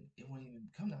 then it won't even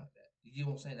come out of that. You get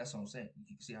what I'm saying? That's what I'm saying. You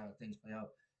can see how things play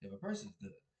out. If a person's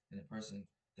good and a person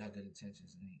got good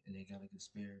intentions and they got a good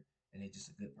spirit and they just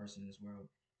a good person in this world,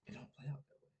 it don't play out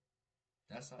that way.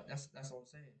 That's what I'm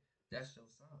saying. That's your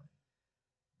sign.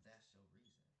 That's your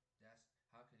reason. That's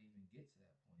how could it even get to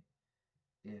that point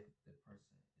if the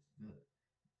person is good.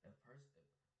 A person,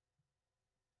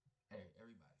 hey,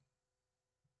 everybody,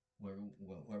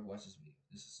 whoever watches this video,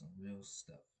 this is some real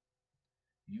stuff.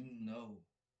 You know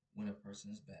when a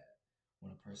person is bad,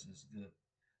 when a person is good.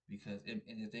 Because and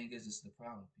the thing is, it's the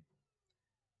problem with people.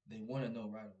 They want to know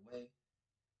right away,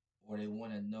 or they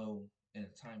want to know in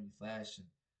a timely fashion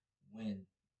when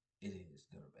it is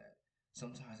good or bad.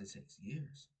 Sometimes it takes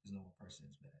years to know a person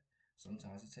is bad.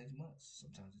 Sometimes it takes months.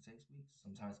 Sometimes it takes weeks.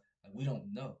 Sometimes like we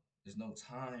don't know. There's no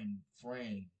time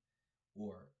frame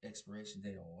or expiration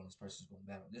date on when this person's going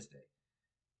bad on this day.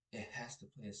 It has to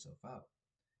play itself out.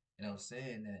 And I'm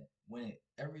saying that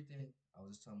everything, I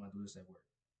was just telling my dude this at work,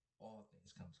 all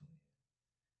things come to an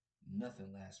end. Nothing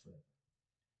lasts forever.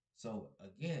 So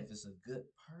again, if it's a good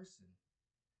person,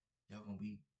 y'all gonna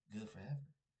be good forever.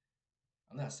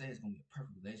 I'm not saying it's gonna be a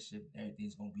perfect relationship and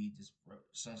everything's gonna be just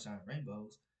sunshine and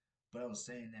rainbows, but I'm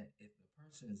saying that if the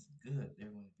person is good, they're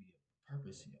going to be a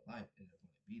purpose in your life and they're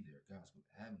going to be there. God's going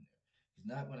to have them there. He's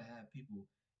not going to have people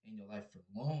in your life for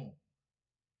long.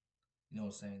 You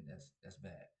know what I'm saying? That's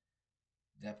bad.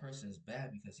 That person is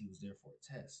bad because he was there for a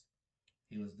test.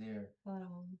 He was there,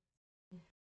 Um,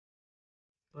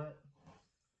 but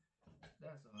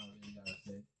that's all I really gotta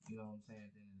say. You know what I'm saying?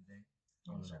 At the end of the day,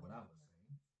 I don't know what I was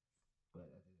saying, but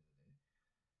at the end of the day,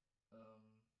 um,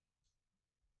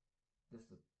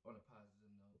 just on a positive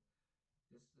note,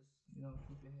 just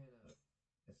keep your head up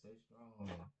and stay strong.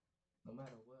 No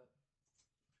matter what,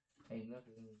 ain't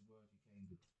nothing in this world you can't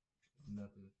do. There's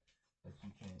nothing that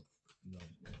you can't,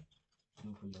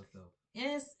 do for yourself.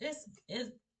 it's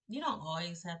you don't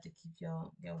always have to keep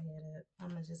your head up. I'm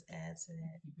gonna just add to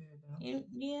that. Keep your head down.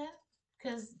 Yeah,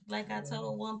 because like I Yeah.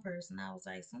 told one person, I was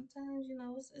like, sometimes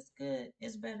it's good.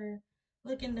 It's better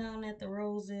looking down at the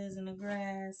roses and the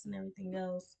grass and everything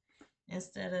else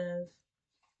instead of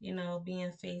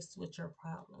being faced with your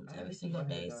problems I had every to keep single my head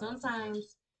day. down once or twice.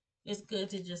 Sometimes it's good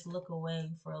to just look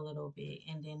away for a little bit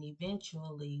and then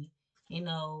eventually, you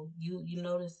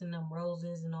noticing them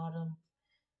roses and all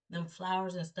them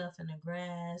flowers and stuff in the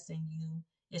grass and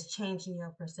it's changing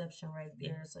your perception right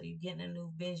there. So you're getting a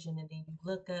new vision and then you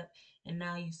look up and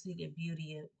now you see the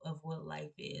beauty of what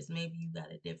life is. Maybe you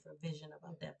got a different vision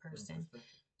about Yeah, that different person.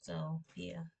 perspective. So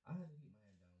yeah. I had to keep my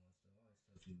head down once though. I always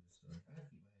tell people this story. I had to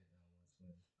keep my head down once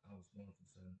when I was going through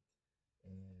something,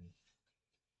 and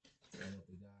I met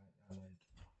the guy. I just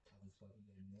felt like he gave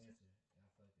me an answer, and I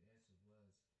felt like the answer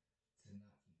was to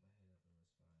not keep my head up and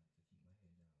respond, to keep my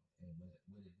head down. And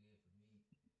what it did for me,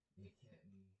 it kept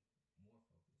me more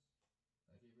focused.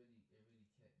 Like it really kept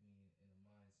me in a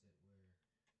mindset where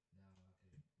now I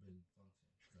could really function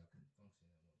because I couldn't function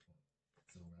at one point.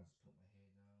 So when I just put my head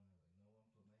down, I was like, no, I'm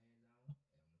gonna put my head down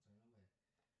and I'm gonna turn away.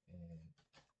 And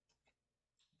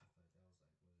I felt like that was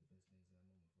like one of the best things in that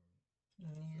moment for me.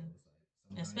 So Yeah. it's like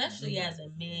sometimes you do Especially gotta as a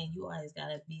put your head man, down. you always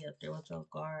gotta be up there with your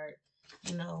guard,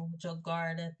 with your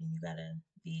guard up, and you gotta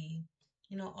be,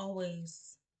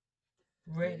 always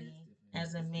Yeah, it's ready different.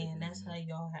 as a It's man. different as That's how men.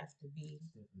 y'all have to be.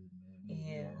 It's different as men. We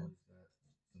Yeah. always got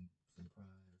some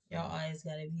pride or Y'all something. always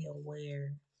gotta be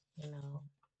aware, you know.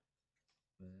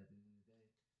 But at the end of the day,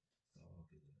 it's all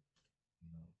good.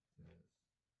 Because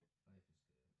life is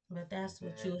good. But It's that's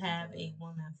what you bad have a sometimes.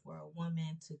 woman for, a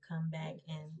woman to come back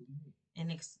Yeah, that's what we need.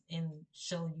 and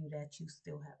show you that you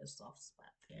still have a soft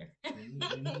spot there. We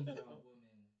need y'all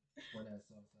women for that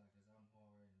soft side because I'm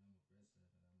hard and I'm aggressive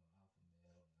and I'm an alpha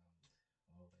male and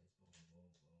I'm always boom,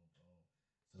 boom, boom, boom.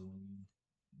 So when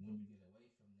you get away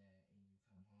from that and you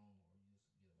come home or you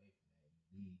just get away from that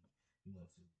and you leave, you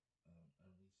want to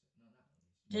unleash it. No, not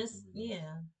unleash. You want to Just release,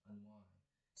 yeah. unwind.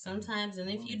 And Sometimes, and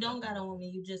a if woman you don't help you got a with woman,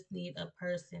 that. you just need a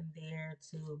person there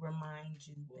to remind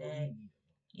you Well, we that, need a woman.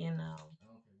 you know. I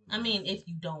don't care what I no one mean, says. if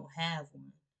you don't have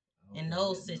one I don't in care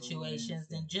those what no one situations,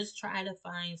 then says. just try to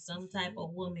find You some should type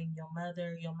of want one. woman, your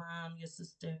mother, your mom, your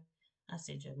sister. I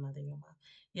said your mother,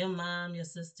 your mom, your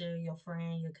sister, your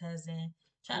friend, your cousin.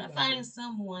 We Try to got find them. We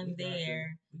someone got them.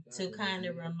 there We got to them as kind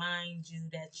of men. remind you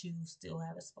that you still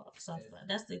have a soft As spot.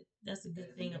 That's the good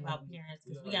as thing men, about parents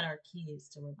we because we already. got our kids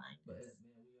to remind But us. as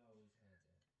men, we always had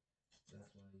that. That's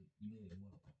why you need a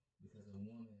woman because a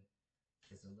woman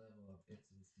is a level of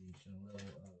intimacy and a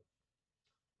level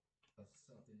of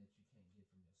something that you can't get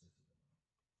from your sister or mom.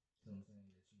 You know what I'm saying?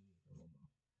 That you need from your mom.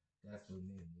 That's what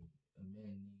men need. A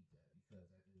men need that because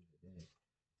at the end of the day,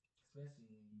 especially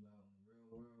when you out in the real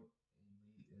world and you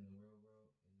leave in the real world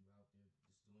and you out there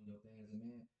just doing your thing as a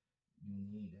man, you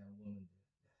need that woman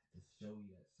to show you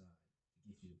that side, to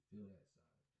get you to feel that side.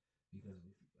 Because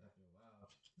if you, after a while,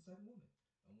 it's like a woman.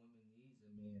 A woman needs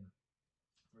a man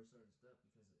for certain stuff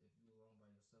because if you're alone by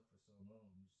yourself for so long,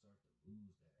 you start to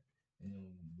lose that. And then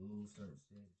when you lose certain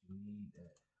things that you need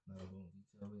that I'm not gonna go into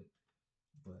detail with,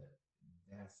 but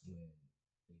that's when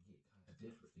it get kind of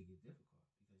different. It get difficult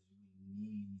because you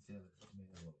need each other as man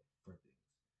and woman for things.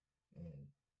 And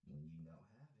when you don't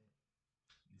have it,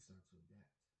 you start to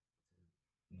adapt to,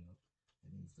 and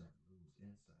then you start to lose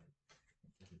insight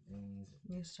and different things.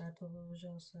 You start to lose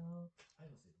yourself. I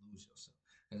don't say lose yourself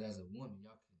because as a woman,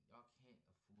 y'all can't afford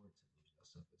to lose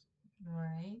yourself as a woman.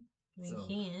 Right. We So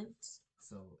can't.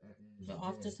 so at the end of But the day,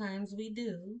 oftentimes we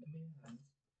do. I mean it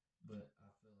happens, but I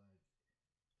feel like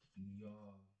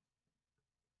y'all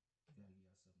gotta give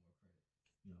yourself more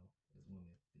credit, as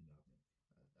women than y'all think.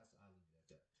 That's I'll leave it at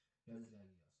that. Y'all just gotta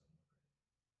give yourself more credit.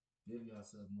 Give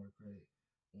yourself more credit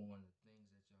on the things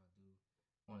that y'all do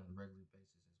on a regular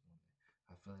basis as women.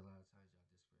 I feel like a lot of times y'all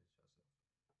discredit yourself.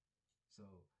 So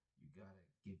you gotta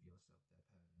give yourself that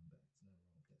pat on the back. There's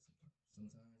nothing wrong with that sometimes.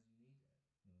 Sometimes you need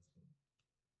that.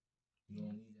 You Yeah.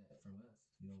 don't need that from us.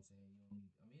 You know what I'm saying? You don't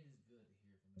need. I mean, it is good to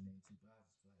hear from a man too, but I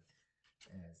just feel like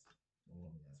as a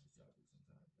woman, that's what y'all do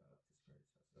sometimes. Y'all discredit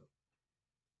yourself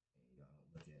and y'all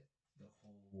don't look at the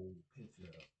whole picture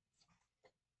of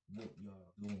what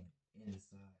y'all doing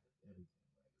inside of everything.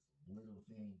 Like it's little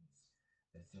things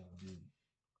that y'all do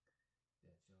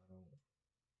that y'all don't.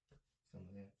 Some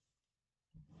of that.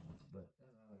 But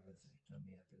that's all I gotta say. I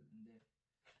mean, at the end of the day,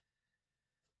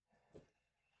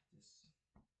 just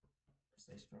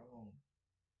stay strong.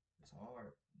 It's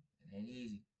hard. It ain't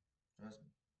easy. Trust me.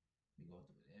 We go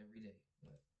through it every day.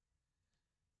 But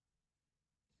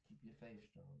keep your faith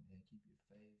strong, man. Keep your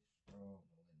faith strong.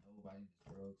 Don't let nobody in this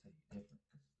world tell you different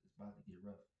because it's about to get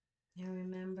rough. And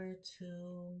remember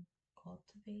to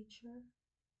cultivate your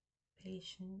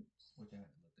patience, Which I had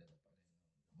to look that up. I didn't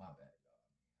know. My bad, y'all.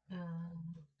 I didn't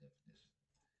um, know the definition.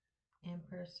 and Um,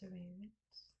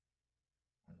 perseverance.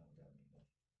 I know what that means.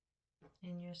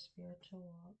 in your spiritual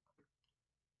walk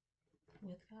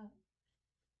with God.